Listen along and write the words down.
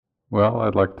Well,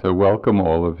 I'd like to welcome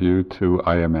all of you to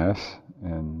IMS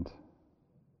and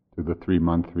to the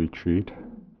 3-month retreat.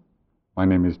 My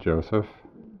name is Joseph.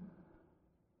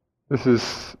 This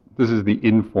is the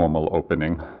informal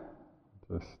opening.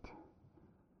 Just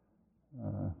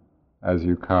as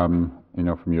you come,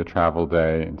 from your travel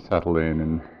day and settle in,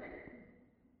 and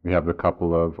we have a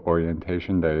couple of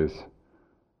orientation days.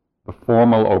 The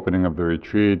formal opening of the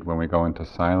retreat, when we go into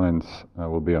silence,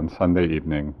 will be on Sunday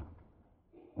evening,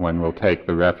 when we'll take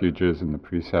the refuges and the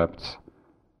precepts.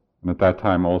 And at that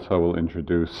time also we'll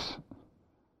introduce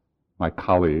my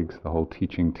colleagues, the whole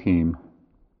teaching team.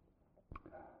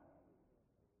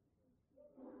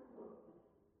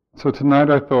 So tonight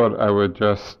I thought I would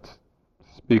just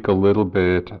speak a little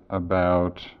bit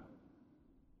about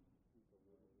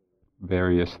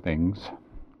various things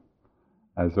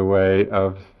as a way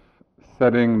of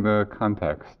setting the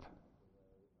context,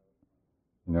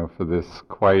 for this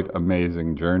quite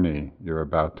amazing journey you're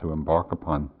about to embark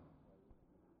upon.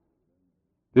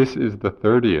 This is the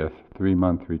 30th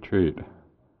 3-month retreat,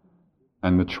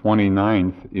 and the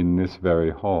 29th in this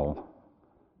very hall.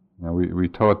 We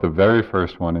taught the very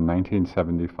first one in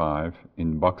 1975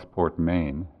 in Bucksport,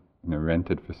 Maine, in a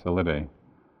rented facility.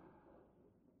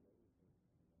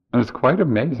 And it's quite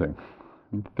amazing.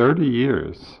 30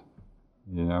 years,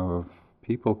 of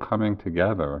people coming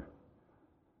together,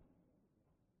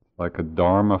 like a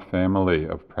Dharma family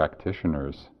of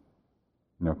practitioners,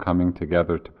 coming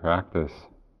together to practice.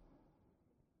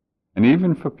 And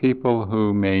even for people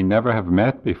who may never have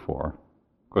met before,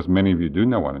 because many of you do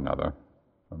know one another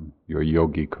from your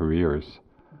yogi careers,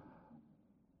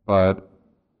 but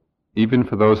even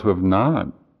for those who have not,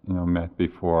 met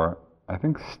before, I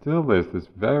think still there's this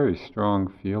very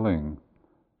strong feeling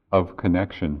of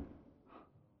connection.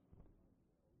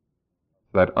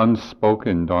 That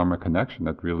unspoken Dharma connection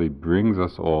that really brings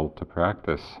us all to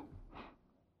practice.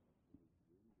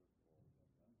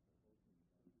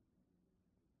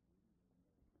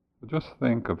 So just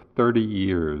think of 30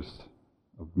 years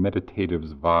of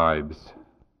meditative's vibes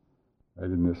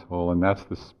right in this hall, and that's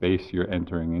the space you're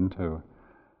entering into.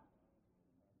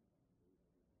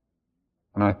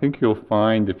 And I think you'll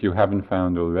find, if you haven't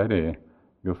found already,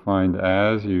 you'll find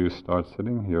as you start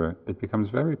sitting here, it becomes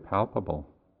very palpable.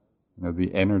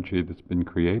 The energy that's been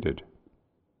created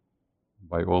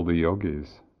by all the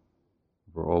yogis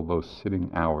for all those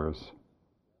sitting hours.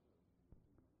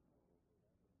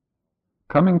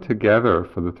 Coming together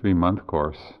for the 3-month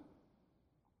course,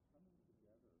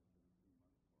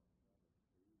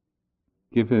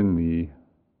 given the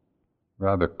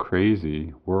rather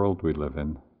crazy world we live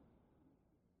in,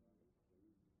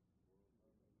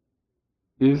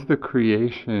 is the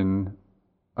creation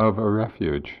of a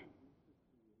refuge.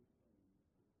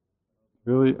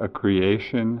 Really a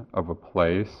creation of a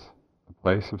place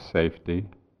of safety,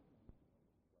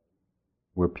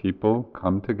 where people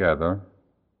come together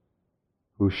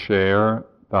who share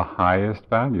the highest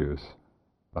values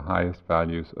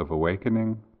of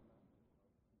awakening,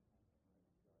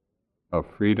 of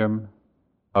freedom,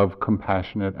 of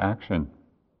compassionate action.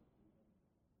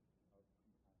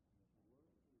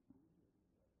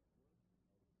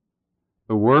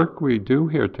 The work we do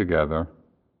here together,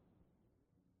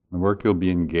 the work you'll be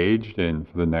engaged in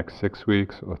for the next 6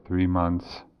 weeks or 3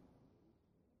 months,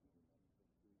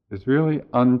 is really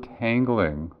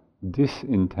untangling,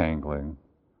 disentangling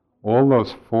all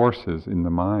those forces in the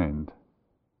mind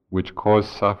which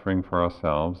cause suffering for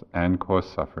ourselves and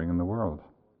cause suffering in the world.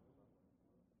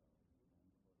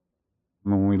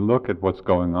 When we look at what's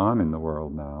going on in the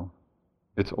world now,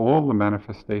 it's all the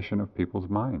manifestation of people's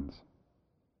minds.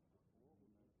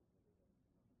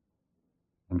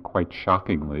 And quite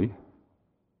shockingly,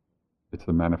 it's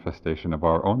the manifestation of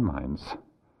our own minds.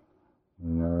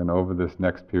 And over this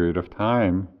next period of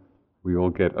time, we will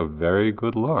get a very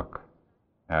good look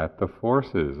at the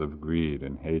forces of greed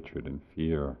and hatred and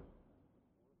fear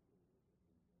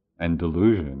and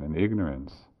delusion and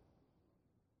ignorance,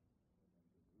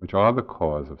 which are the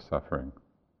cause of suffering,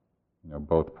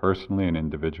 both personally and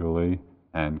individually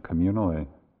and communally.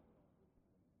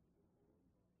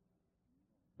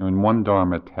 In one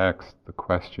Dharma text, the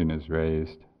question is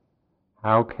raised,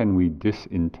 how can we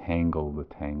disentangle the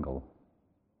tangle?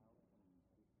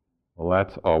 Well,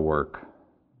 that's our work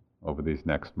over these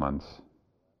next months.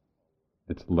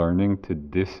 It's learning to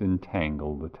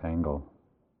disentangle the tangle.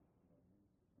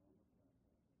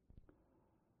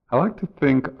 I like to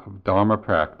think of Dharma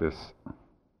practice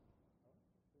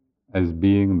as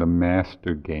being the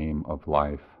master game of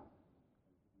life.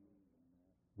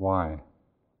 Why?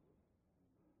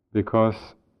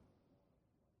 Because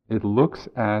it looks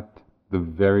at the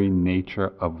very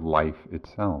nature of life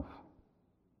itself.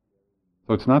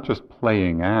 So it's not just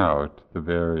playing out the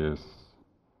various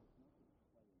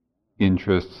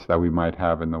interests that we might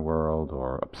have in the world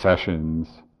or obsessions,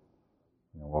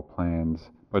 or plans,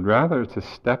 but rather it's a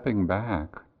stepping back,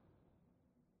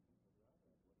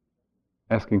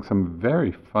 asking some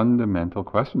very fundamental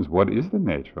questions. What is the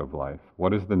nature of life?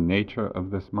 What is the nature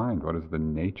of this mind? What is the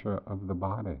nature of the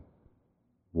body?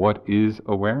 What is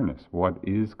awareness? What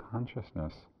is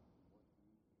consciousness?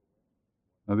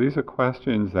 Now, these are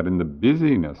questions that in the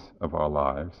busyness of our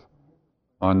lives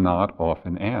are not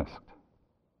often asked.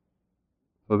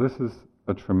 So this is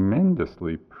a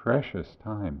tremendously precious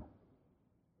time,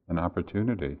 an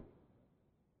opportunity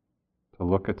to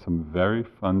look at some very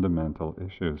fundamental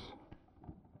issues.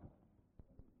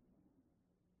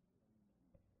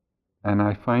 And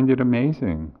I find it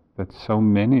amazing that so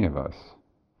many of us,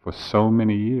 for so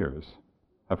many years,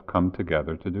 have come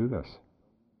together to do this.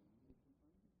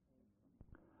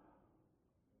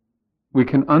 We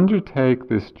can undertake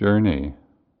this journey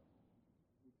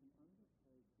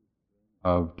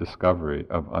of discovery,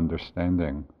 of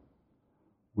understanding,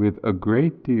 with a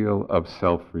great deal of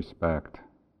self-respect.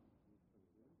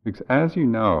 Because as you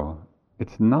know,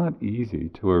 it's not easy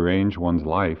to arrange one's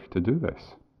life to do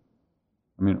this.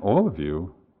 I mean, all of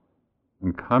you,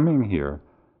 in coming here,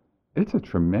 it's a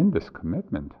tremendous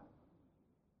commitment.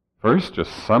 First,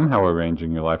 just somehow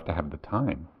arranging your life to have the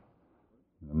time,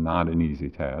 not an easy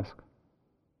task.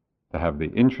 To have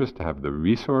the interest, to have the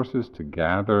resources, to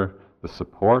gather the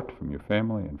support from your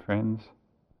family and friends.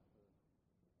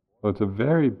 So it's a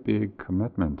very big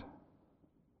commitment.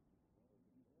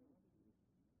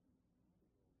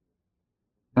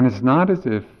 And it's not as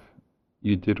if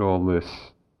you did all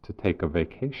this to take a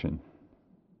vacation.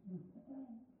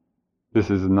 This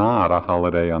is not a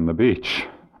holiday on the beach.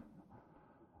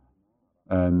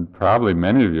 And probably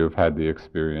many of you have had the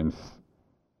experience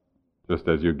just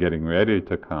as you're getting ready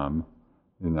to come,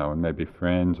 and maybe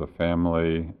friends or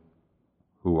family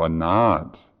who are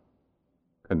not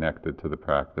connected to the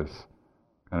practice,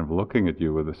 kind of looking at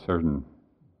you with a certain,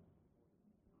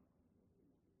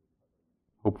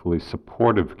 hopefully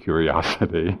supportive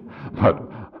curiosity, but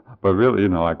really,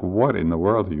 like, what in the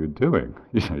world are you doing?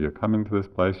 You're coming to this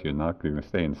place, you're not going to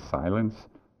stay in silence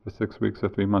for 6 weeks or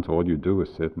 3 months. All you do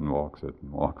is sit and walk, sit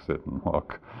and walk, sit and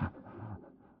walk.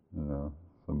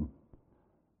 Some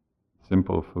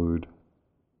simple food.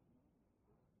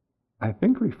 I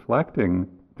think reflecting,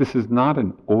 this is not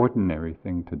an ordinary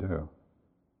thing to do.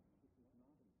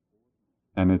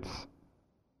 And it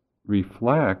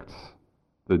reflects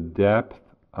the depth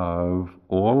of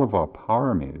all of our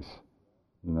paramis.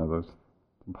 Those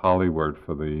Pali word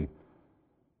for the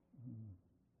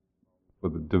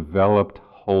developed,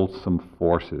 wholesome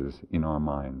forces in our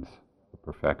minds, the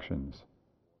perfections.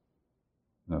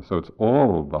 So it's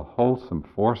all the wholesome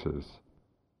forces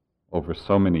over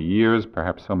so many years,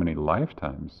 perhaps so many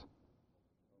lifetimes,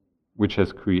 which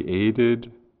has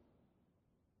created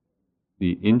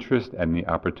the interest and the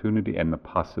opportunity and the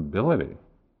possibility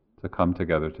to come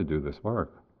together to do this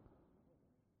work.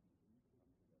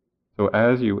 So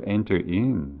as you enter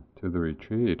into the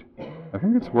retreat, I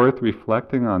think it's worth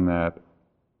reflecting on that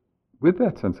with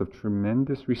that sense of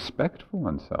tremendous respect for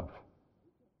oneself.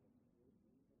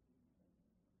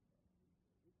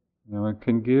 It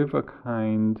can give a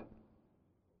kind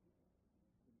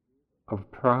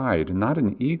of pride, not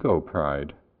an ego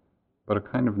pride, but a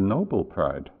kind of noble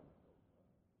pride,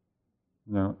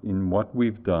 in what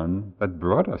we've done that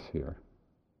brought us here,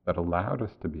 that allowed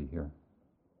us to be here.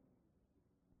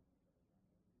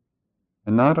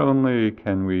 And not only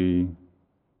can we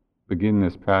begin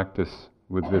this practice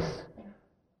with this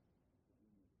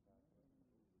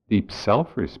deep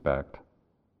self-respect,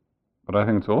 but I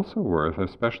think it's also worth,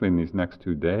 especially in these next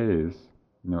 2 days,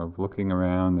 of looking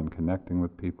around and connecting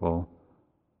with people,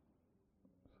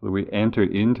 so that we enter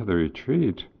into the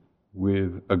retreat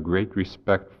with a great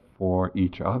respect for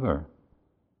each other.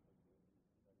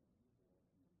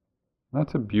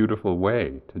 That's a beautiful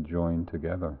way to join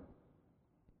together.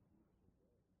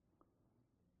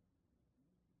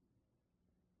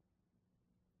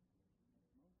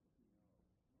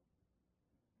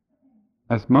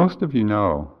 As most of you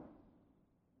know,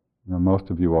 most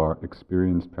of you are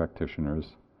experienced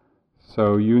practitioners,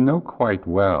 so you know quite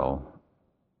well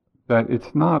that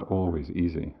it's not always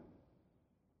easy.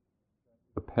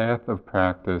 The path of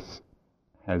practice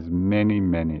has many,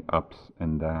 many ups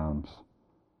and downs.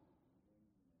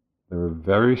 There are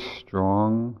very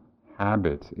strong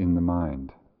habits in the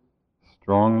mind,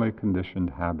 strongly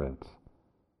conditioned habits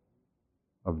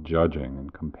of judging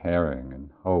and comparing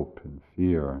and hope and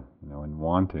fear, and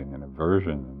wanting and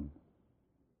aversion and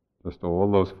Just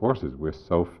all those forces we're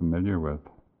so familiar with.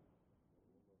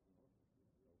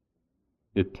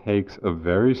 It takes a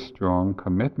very strong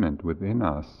commitment within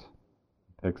us.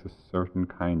 It takes a certain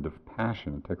kind of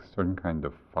passion. It takes a certain kind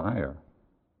of fire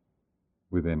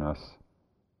within us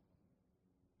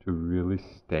to really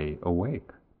stay awake,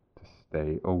 to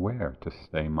stay aware, to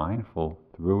stay mindful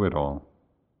through it all,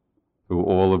 through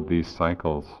all of these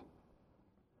cycles.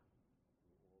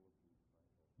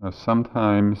 Now,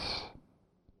 sometimes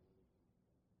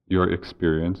your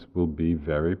experience will be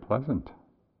very pleasant.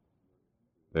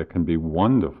 There can be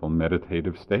wonderful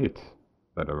meditative states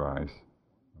that arise,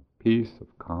 of peace, of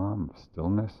calm, of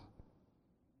stillness.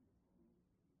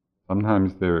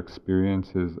 Sometimes there are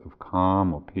experiences of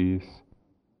calm or peace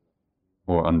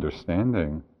or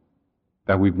understanding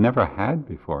that we've never had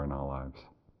before in our lives.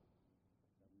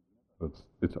 So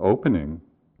it's opening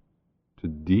to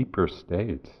deeper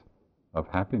states of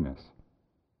happiness.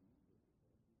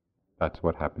 That's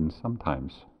what happens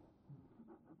sometimes.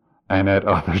 And at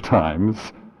other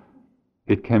times,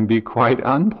 it can be quite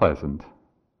unpleasant.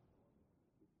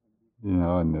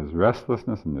 And there's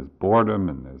restlessness, and there's boredom,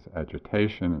 and there's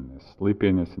agitation, and there's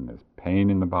sleepiness, and there's pain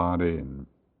in the body, and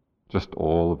just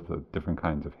all of the different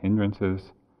kinds of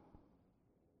hindrances.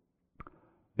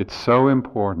 It's so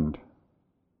important,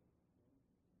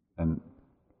 and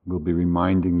we'll be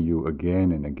reminding you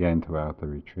again and again throughout the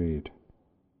retreat,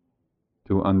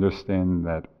 to understand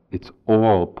that it's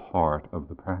all part of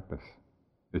the practice.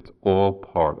 It's all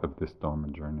part of this Dharma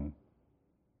journey.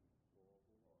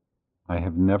 I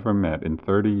have never met, in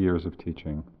 30 years of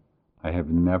teaching, I have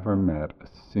never met a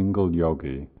single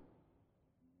yogi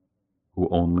who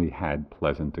only had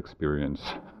pleasant experience.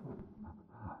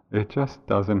 It just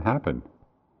doesn't happen.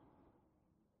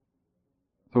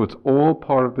 So it's all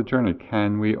part of the journey.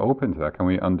 Can we open to that? Can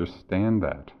we understand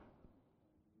that?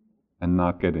 And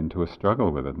not get into a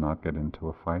struggle with it, not get into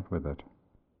a fight with it.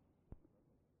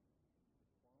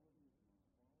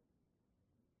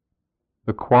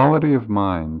 The quality of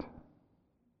mind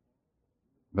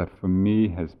that for me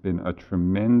has been a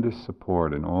tremendous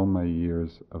support in all my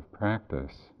years of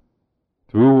practice,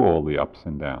 through all the ups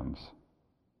and downs,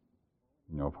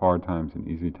 of hard times and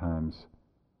easy times,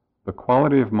 the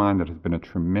quality of mind that has been a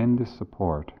tremendous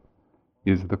support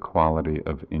is the quality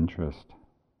of interest.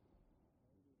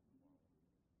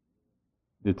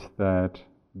 It's that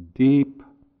deep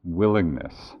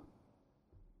willingness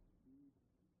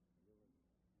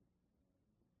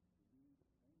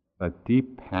that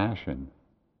deep passion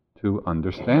to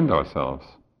understand ourselves,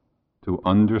 to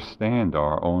understand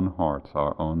our own hearts,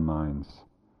 our own minds.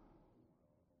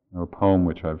 A poem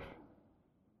which I've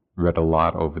read a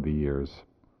lot over the years,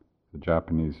 the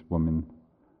Japanese woman,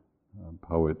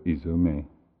 poet Izumi,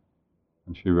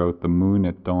 and she wrote, "The moon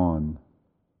at dawn,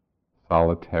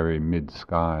 solitary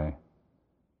mid-sky,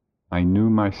 I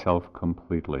knew myself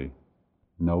completely,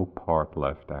 no part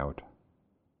left out."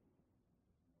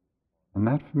 And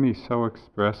that for me so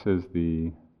expresses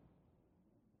the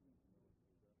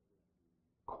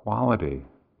quality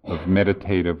of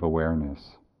meditative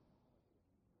awareness.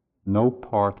 No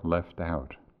part left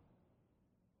out.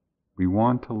 We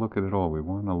want to look at it all. We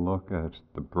want to look at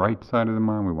the bright side of the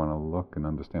mind. We want to look and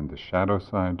understand the shadow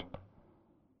side.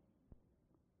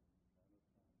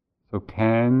 So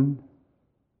can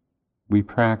we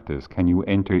practice? Can you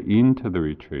enter into the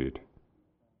retreat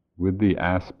with the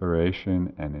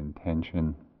aspiration and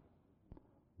intention,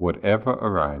 whatever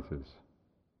arises,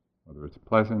 whether it's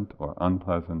pleasant or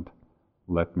unpleasant,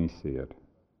 let me see it.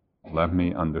 Let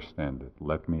me understand it.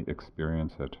 Let me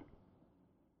experience it.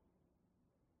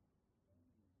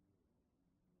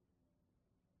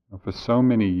 For so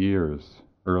many years,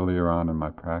 earlier on in my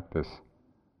practice,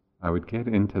 I would get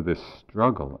into this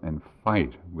struggle and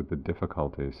fight with the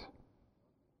difficulties.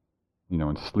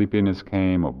 When sleepiness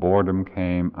came or boredom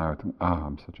came, I would think,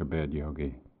 I'm such a bad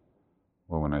yogi.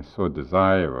 Or when I saw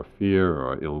desire or fear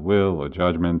or ill will or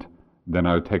judgment, then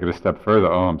I would take it a step further.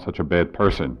 I'm such a bad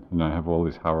person. I have all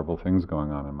these horrible things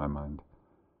going on in my mind.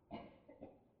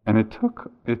 And it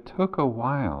took a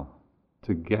while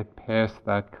to get past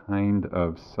that kind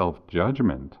of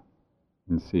self-judgment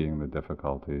in seeing the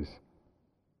difficulties,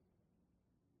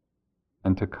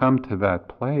 and to come to that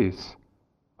place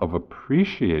of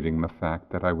appreciating the fact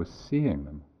that I was seeing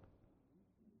them.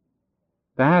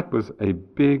 That was a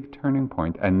big turning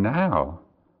point. And now,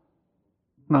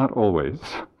 not always,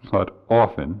 but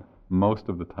often, most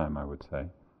of the time I would say,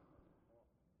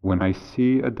 when I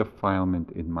see a defilement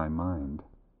in my mind,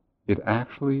 it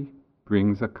actually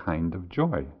brings a kind of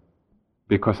joy,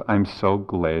 because I'm so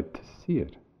glad to see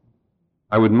it.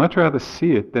 I would much rather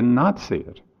see it than not see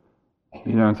it.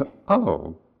 And say,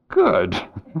 Good.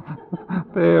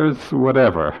 There's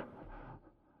whatever.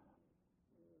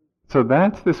 So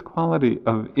that's this quality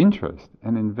of interest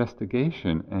and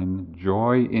investigation and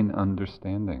joy in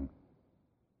understanding.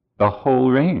 The whole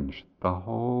range, the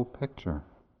whole picture.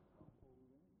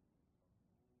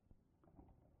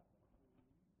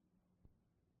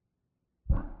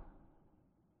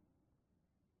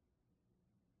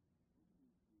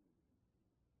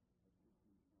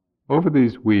 Over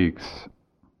these weeks,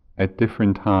 at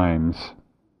different times,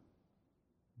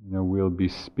 we'll be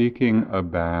speaking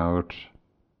about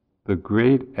the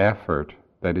great effort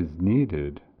that is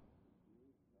needed,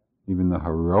 even the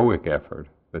heroic effort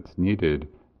that's needed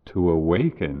to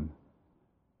awaken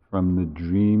from the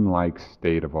dreamlike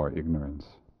state of our ignorance.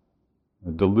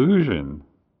 The delusion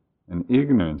and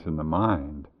ignorance in the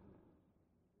mind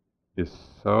is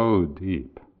so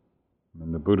deep.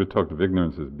 The Buddha talked of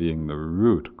ignorance as being the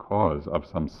root cause of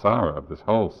samsara, of this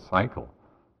whole cycle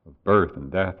of birth and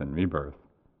death and rebirth.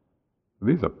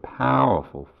 These are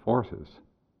powerful forces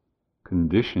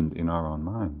conditioned in our own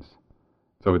minds.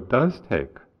 So it does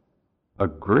take a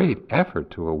great effort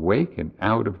to awaken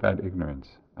out of that ignorance,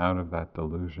 out of that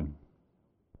delusion.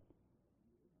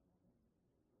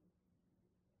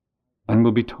 And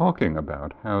we'll be talking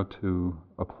about how to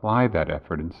apply that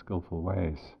effort in skillful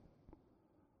ways.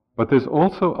 But there's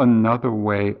also another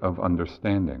way of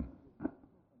understanding.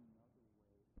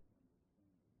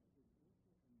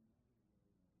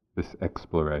 This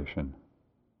exploration.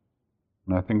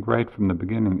 And I think right from the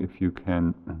beginning, if you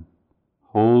can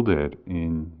hold it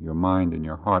in your mind, in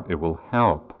your heart, it will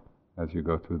help as you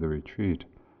go through the retreat.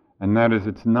 And that is,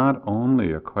 it's not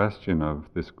only a question of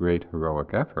this great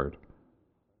heroic effort,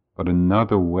 but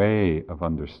another way of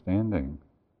understanding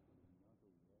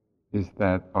is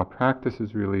that our practice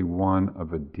is really one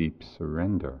of a deep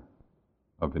surrender,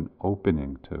 of an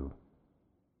opening to.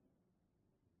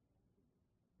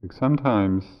 Like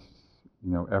sometimes,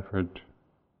 effort,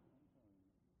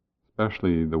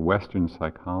 especially the Western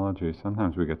psychology,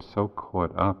 sometimes we get so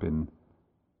caught up in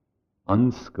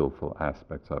unskillful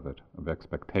aspects of it, of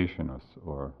expectation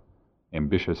or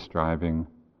ambitious striving.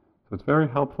 So it's very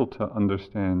helpful to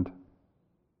understand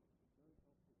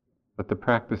that the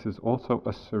practice is also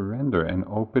a surrender, an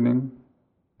opening,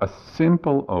 a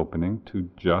simple opening to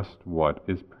just what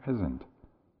is present.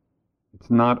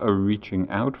 It's not a reaching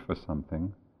out for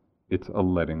something, it's a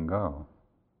letting go.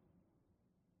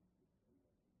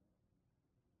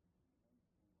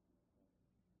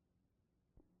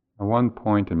 At one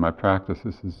point in my practice,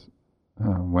 this is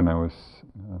when I was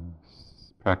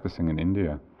practicing in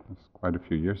India, it was quite a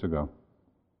few years ago,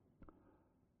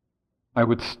 I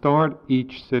would start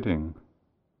each sitting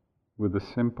with a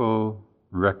simple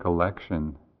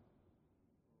recollection,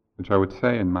 which I would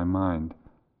say in my mind,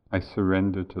 I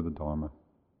surrender to the Dharma.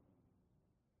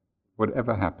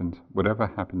 Whatever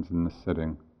happens in the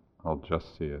sitting, I'll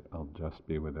just see it, I'll just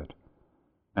be with it.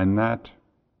 And that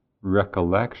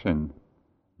recollection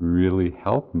really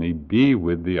helped me be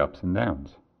with the ups and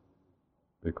downs,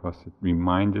 because it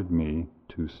reminded me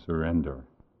to surrender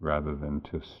rather than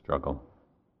to struggle.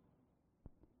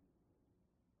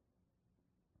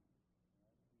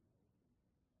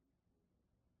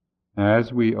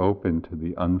 As we open to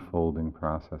the unfolding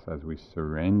process, as we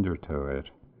surrender to it,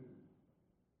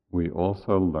 we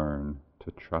also learn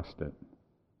to trust it.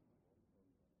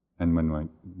 And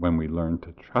when we learn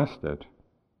to trust it,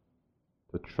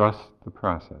 to trust the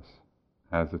process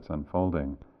as it's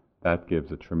unfolding, that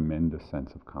gives a tremendous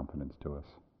sense of confidence to us.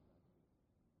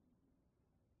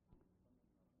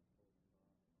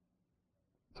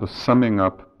 So summing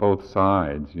up both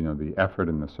sides, the effort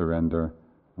and the surrender,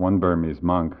 one Burmese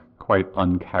monk, quite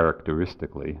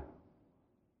uncharacteristically,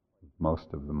 most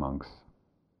of the monks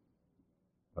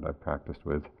that I've practiced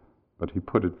with, but he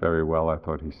put it very well. I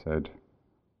thought he said,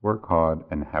 work hard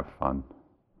and have fun.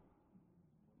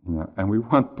 And we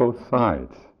want both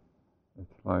sides.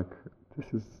 It's like,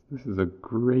 this is a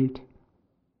great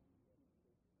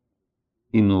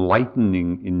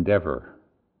enlightening endeavor.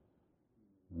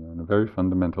 In a very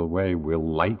fundamental way, we're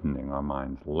lightening our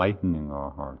minds, lightening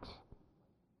our hearts.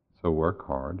 So work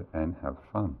hard and have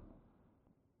fun.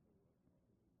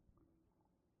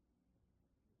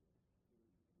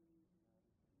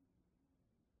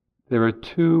 There are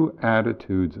two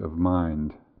attitudes of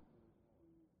mind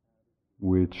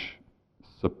which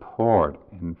support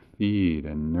and feed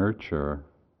and nurture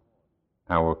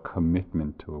our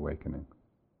commitment to awakening.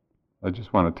 I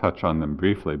just want to touch on them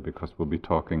briefly because we'll be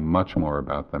talking much more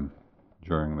about them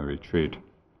during the retreat.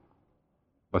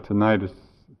 But tonight I just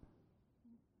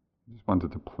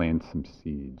wanted to plant some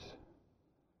seeds,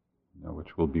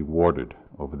 which will be watered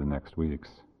over the next weeks.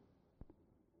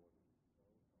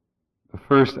 The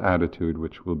first attitude,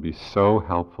 which will be so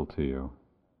helpful to you,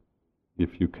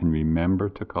 if you can remember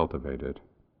to cultivate it,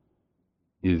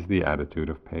 is the attitude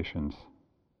of patience.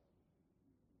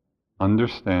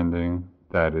 Understanding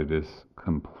that it is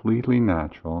completely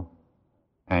natural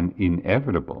and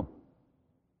inevitable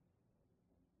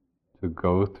to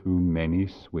go through many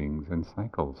swings and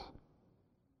cycles.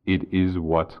 It is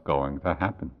what's going to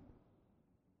happen.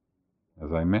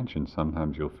 As I mentioned,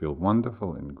 sometimes you'll feel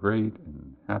wonderful and great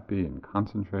and happy and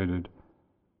concentrated,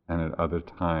 and at other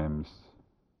times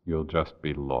you'll just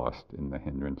be lost in the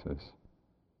hindrances.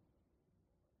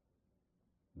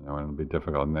 And it'll be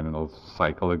difficult, and then it'll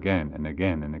cycle again and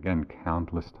again and again,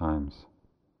 countless times.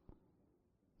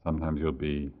 Sometimes you'll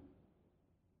be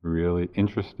really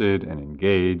interested and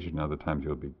engaged, and other times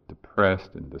you'll be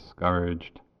depressed and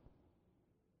discouraged.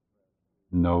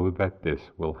 Know that this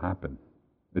will happen.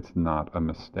 It's not a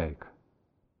mistake.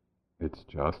 It's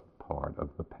just part of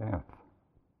the path.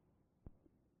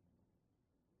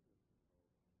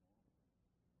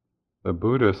 The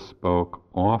Buddha spoke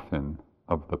often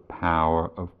of the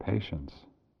power of patience.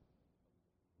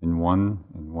 In one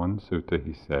sutta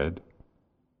he said,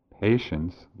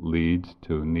 patience leads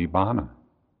to nibbana.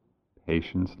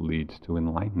 Patience leads to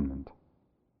enlightenment.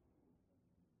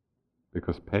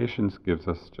 Because patience gives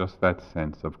us just that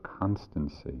sense of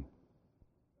constancy.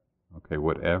 Okay,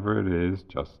 whatever it is,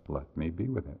 just let me be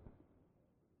with it.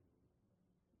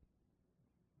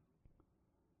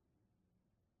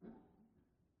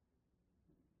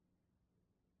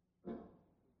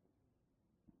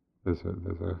 There's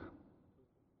a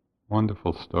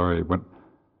wonderful story. When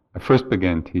I first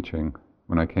began teaching,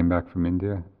 when I came back from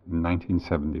India in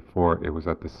 1974, it was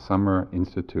at the Summer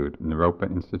Institute, Naropa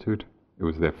Institute. It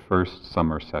was their first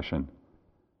summer session.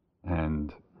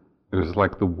 And it was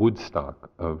like the Woodstock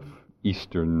of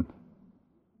Eastern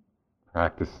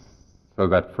practice. So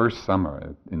that first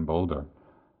summer in Boulder,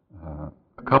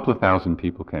 a couple of thousand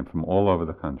people came from all over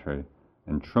the country,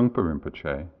 and Trungpa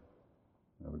Rinpoche,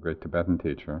 the great Tibetan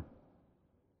teacher,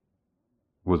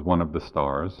 was one of the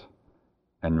stars,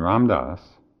 and Ram Dass,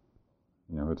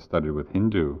 who had studied with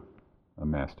Hindu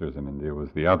masters in India, was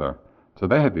the other. So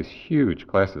they had these huge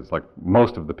classes, like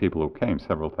most of the people who came,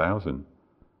 several thousand.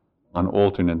 On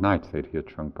alternate nights they'd hear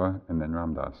Trungpa and then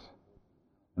Ram Dass.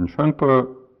 And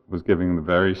Trungpa was giving the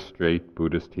very straight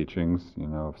Buddhist teachings,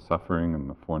 of suffering and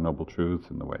the Four Noble Truths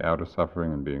and the way out of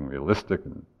suffering and being realistic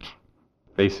and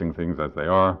facing things as they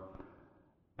are.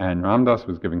 And Ram Dass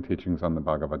was giving teachings on the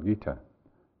Bhagavad Gita.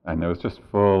 And it was just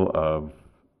full of,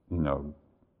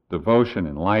 devotion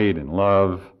and light and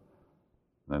love,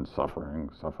 and then suffering,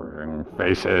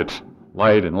 face it,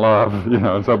 light and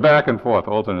love, so back and forth,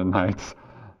 alternate nights.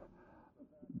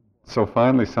 So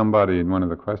finally somebody in one of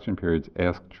the question periods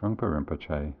asked Trungpa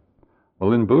Rinpoche,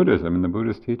 well, in Buddhism, in the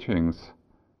Buddhist teachings,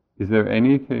 is there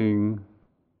anything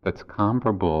that's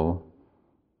comparable,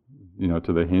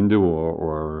 to the Hindu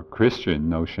or Christian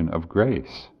notion of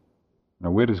grace?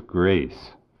 Now, where does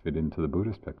grace fit into the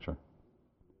Buddhist picture?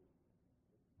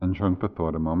 And Trungpa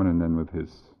thought a moment, and then with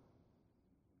his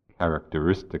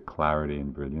characteristic clarity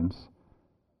and brilliance,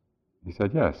 he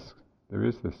said, yes, there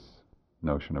is this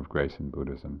notion of grace in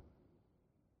Buddhism.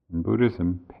 In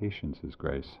Buddhism, patience is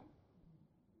grace.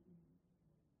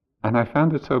 And I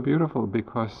found it so beautiful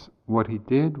because what he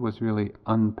did was really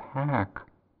unpack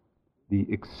the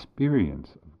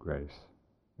experience of grace.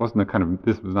 This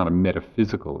was not a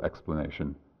metaphysical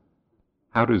explanation.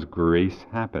 How does grace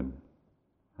happen?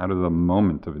 How does the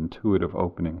moment of intuitive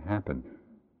opening happen?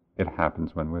 It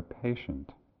happens when we're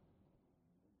patient.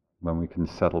 When we can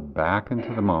settle back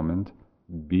into the moment,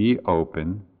 be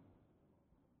open,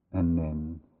 and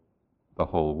then the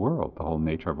whole world, the whole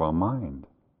nature of our mind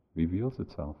reveals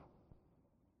itself.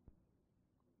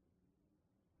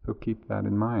 So keep that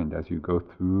in mind as you go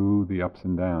through the ups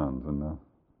and downs and the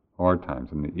hard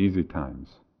times and the easy times.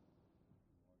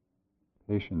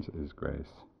 Patience is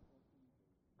grace.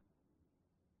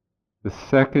 The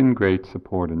second great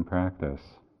support in practice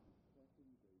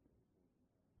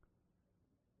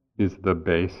is the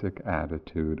basic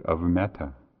attitude of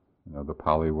metta, the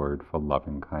Pali word for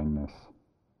loving kindness.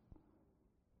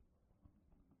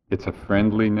 It's a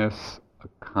friendliness, a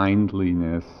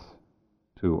kindliness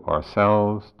to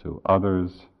ourselves, to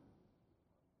others.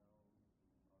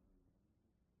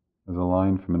 There's a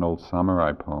line from an old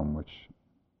samurai poem, which,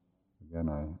 again,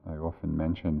 I often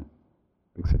mention,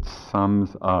 because it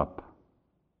sums up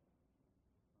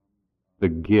the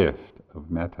gift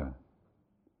of metta.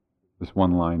 This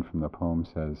one line from the poem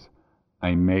says,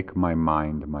 I make my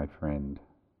mind my friend.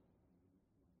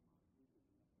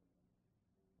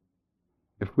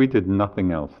 If we did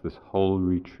nothing else this whole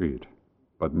retreat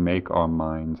but make our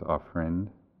minds our friend,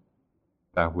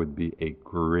 that would be a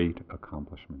great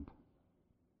accomplishment.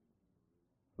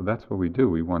 So that's what we do.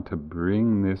 We want to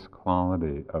bring this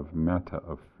quality of metta,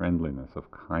 of friendliness,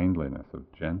 of kindliness,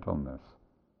 of gentleness,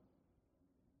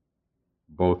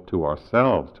 both to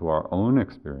ourselves, to our own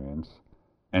experience,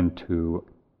 and to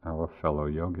our fellow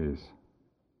yogis.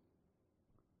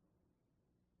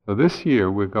 So this year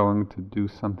we're going to do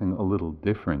something a little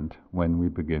different when we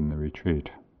begin the retreat.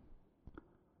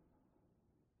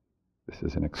 This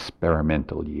is an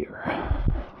experimental year.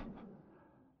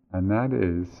 And that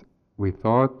is, we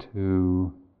thought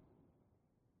to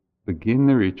begin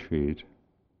the retreat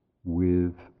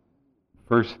with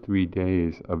first 3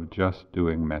 days of just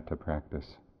doing metta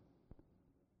practice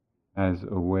as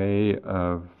a way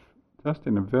of, just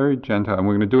in a very gentle, and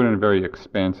we're going to do it in a very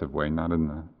expansive way, not in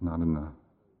the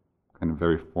kind of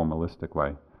very formalistic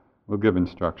way. We'll give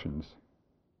instructions,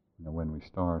 when we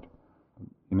start,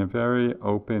 in a very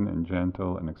open and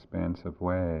gentle and expansive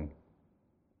way,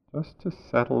 just to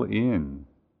settle in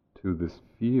to this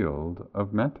field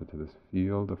of metta, to this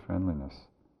field of friendliness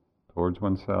towards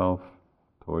oneself,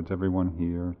 towards everyone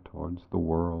here, towards the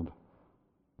world.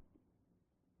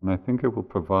 And I think it will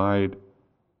provide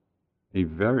a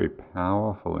very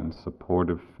powerful and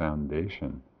supportive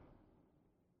foundation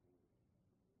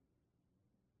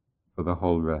for the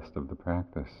whole rest of the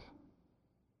practice.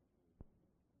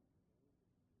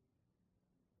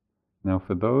 Now,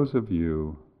 for those of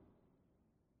you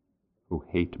who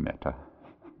hate metta,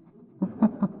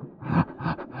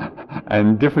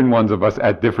 and different ones of us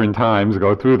at different times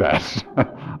go through that.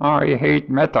 I hate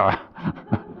metta.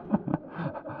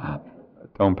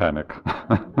 Don't panic.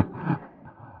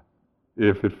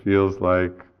 If it feels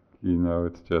like,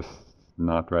 it's just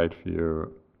not right for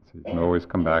you, so you can always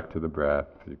come back to the breath.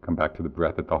 You come back to the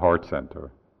breath at the heart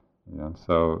center.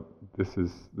 So this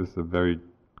is going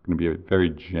to be a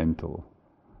very gentle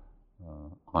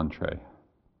entree.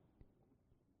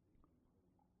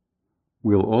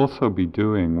 We'll also be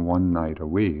doing 1 night a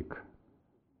week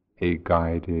a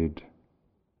guided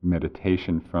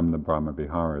meditation from the Brahma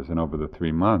Viharas, and over the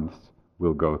 3 months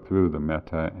we'll go through the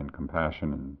metta and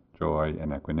compassion and joy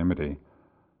and equanimity.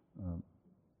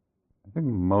 I think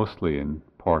mostly in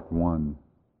part 1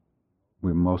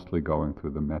 we're mostly going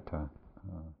through the metta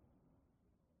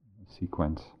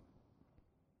sequence.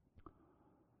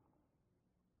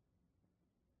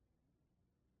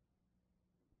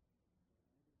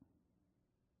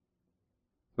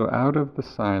 So out of the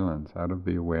silence, out of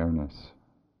the awareness,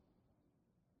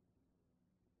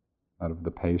 out of the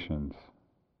patience,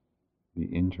 the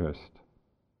interest,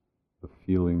 the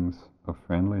feelings of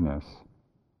friendliness,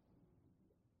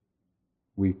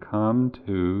 we come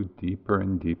to deeper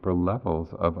and deeper levels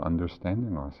of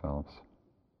understanding ourselves.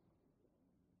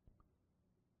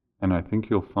 And I think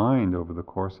you'll find over the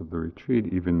course of the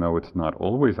retreat, even though it's not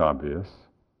always obvious,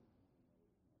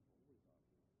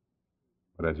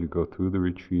 but as you go through the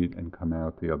retreat and come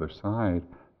out the other side,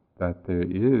 that there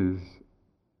is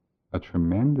a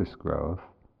tremendous growth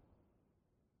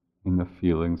in the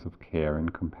feelings of care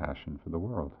and compassion for the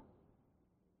world.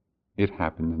 It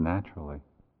happens naturally.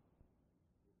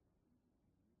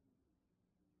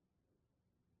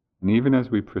 And even as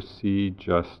we proceed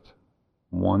just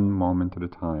 1 moment at a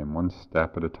time, 1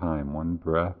 step at a time, 1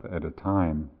 breath at a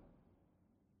time,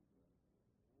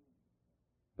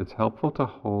 it's helpful to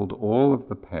hold all of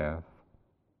the path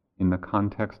in the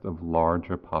context of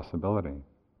larger possibility.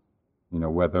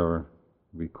 Whether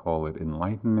we call it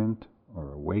enlightenment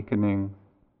or awakening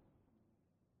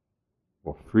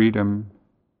or freedom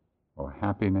or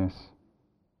happiness,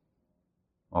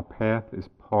 our path is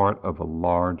part of a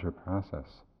larger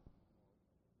process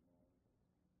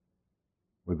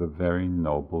with a very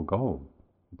noble goal.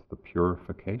 It's the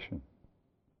purification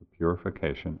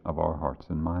of our hearts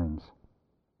and minds.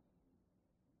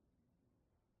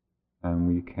 And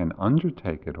we can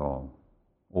undertake it all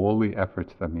the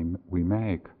efforts that we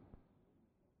make,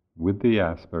 with the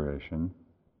aspiration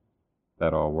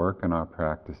that our work and our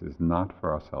practice is not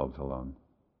for ourselves alone.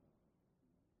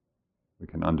 We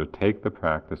can undertake the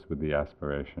practice with the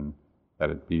aspiration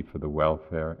that it be for the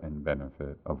welfare and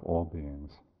benefit of all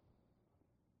beings.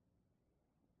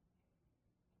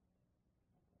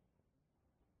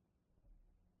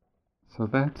 So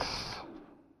that's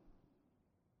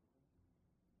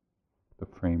the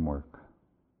framework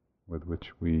with which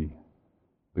we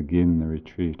begin the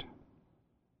retreat.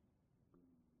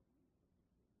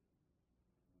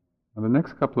 Now, the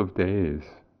next couple of days,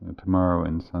 tomorrow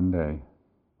and Sunday,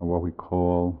 are what we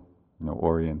call,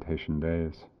 orientation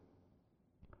days.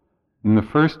 In the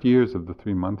first years of the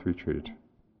 3-month retreat,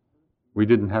 We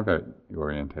didn't have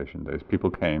orientation days. People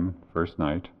came first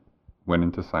night, went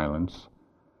into silence.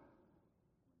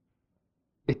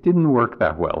 It didn't work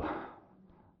that well.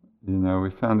 We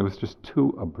found it was just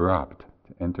too abrupt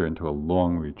to enter into a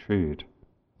long retreat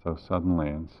so suddenly,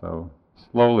 and so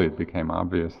slowly it became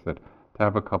obvious that to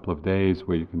have a couple of days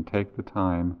where you can take the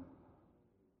time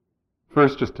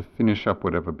first just to finish up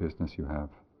whatever business you have.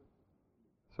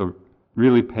 So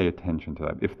really pay attention to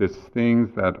that. If there's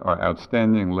things that are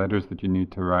outstanding, letters that you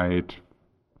need to write,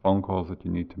 phone calls that you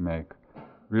need to make,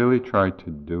 really try to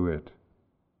do it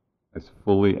as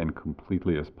fully and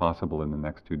completely as possible in the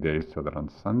next 2 days, so that on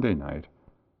Sunday night,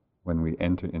 when we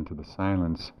enter into the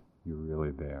silence, you're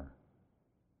really there.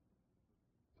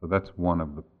 So that's one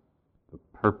of the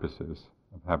purposes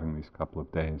of having these couple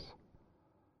of days.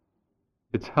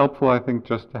 It's helpful, I think,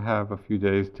 just to have a few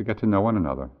days to get to know one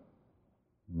another,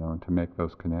 and to make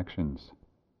those connections,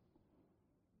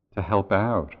 to help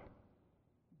out,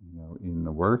 in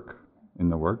the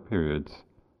work periods,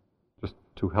 just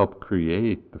to help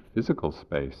create the physical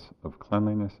space of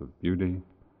cleanliness, of beauty,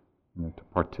 to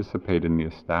participate in the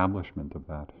establishment of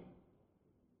that.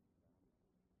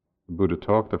 The Buddha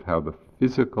talked of how the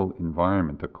physical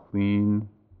environment, a clean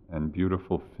and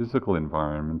beautiful physical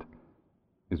environment,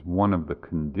 is one of the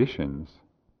conditions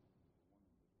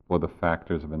for the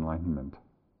factors of enlightenment,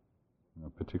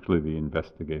 particularly the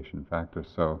investigation factor.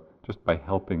 So just by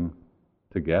helping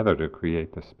together to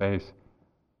create the space,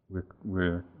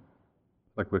 we're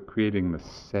creating the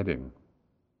setting,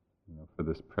 for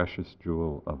this precious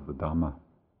jewel of the Dhamma.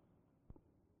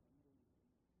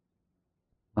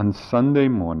 On Sunday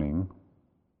morning,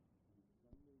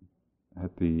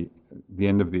 at the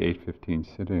end of the 8:15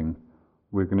 sitting,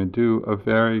 we're going to do a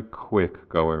very quick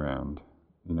go-around,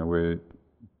 where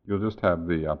you'll just have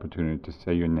the opportunity to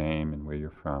say your name and where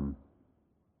you're from.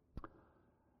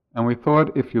 And we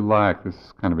thought, if you like, this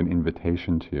is kind of an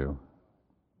invitation to you.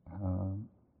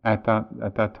 At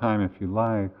that time, if you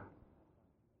like,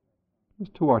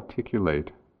 just to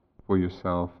articulate for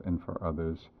yourself and for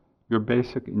others your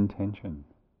basic intention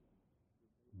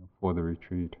for the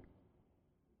retreat.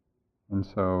 And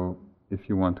so, if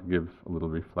you want to give a little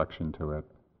reflection to it,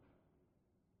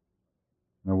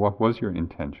 what was your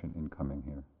intention in coming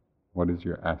here? What is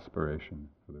your aspiration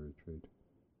for the retreat?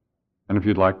 And if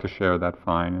you'd like to share that,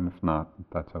 fine, and if not,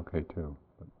 that's okay too.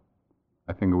 But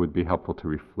I think it would be helpful to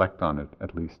reflect on it,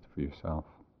 at least for yourself.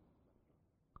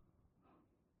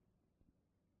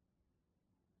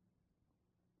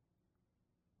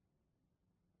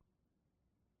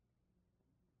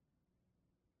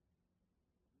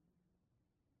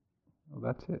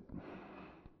 Well, that's it.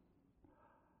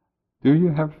 Do you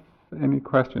have any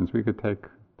questions? We could take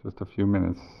just a few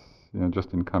minutes,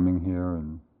 just in coming here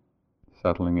and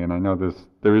settling in. I know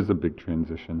there is a big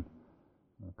transition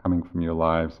coming from your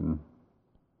lives and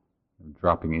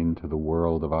dropping into the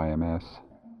world of IMS.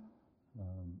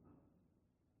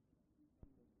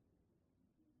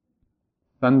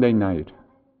 Sunday night,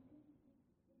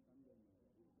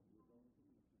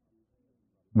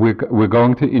 we're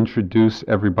going to introduce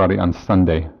everybody on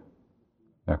Sunday.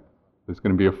 Yeah. There's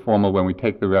going to be a formal, when we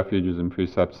take the refuges and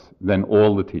precepts, then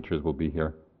all the teachers will be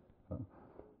here.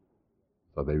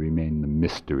 So they remain the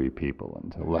mystery people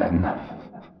until then.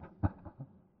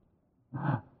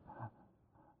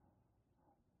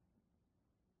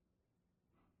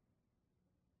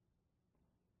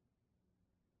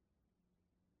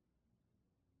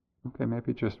 Okay,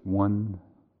 maybe just one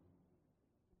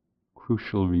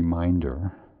crucial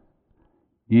reminder.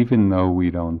 Even though we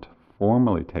don't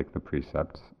formally take the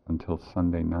precepts until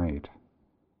Sunday night,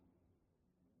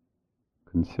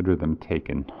 consider them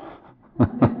taken.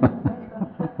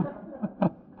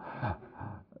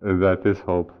 That this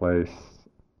whole place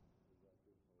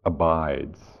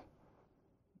abides,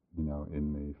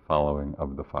 in the following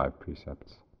of the 5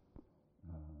 precepts.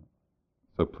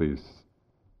 So please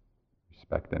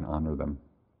respect and honor them,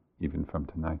 even from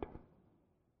tonight.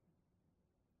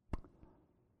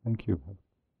 Thank you.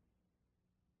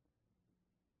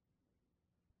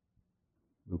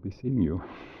 We'll be seeing you.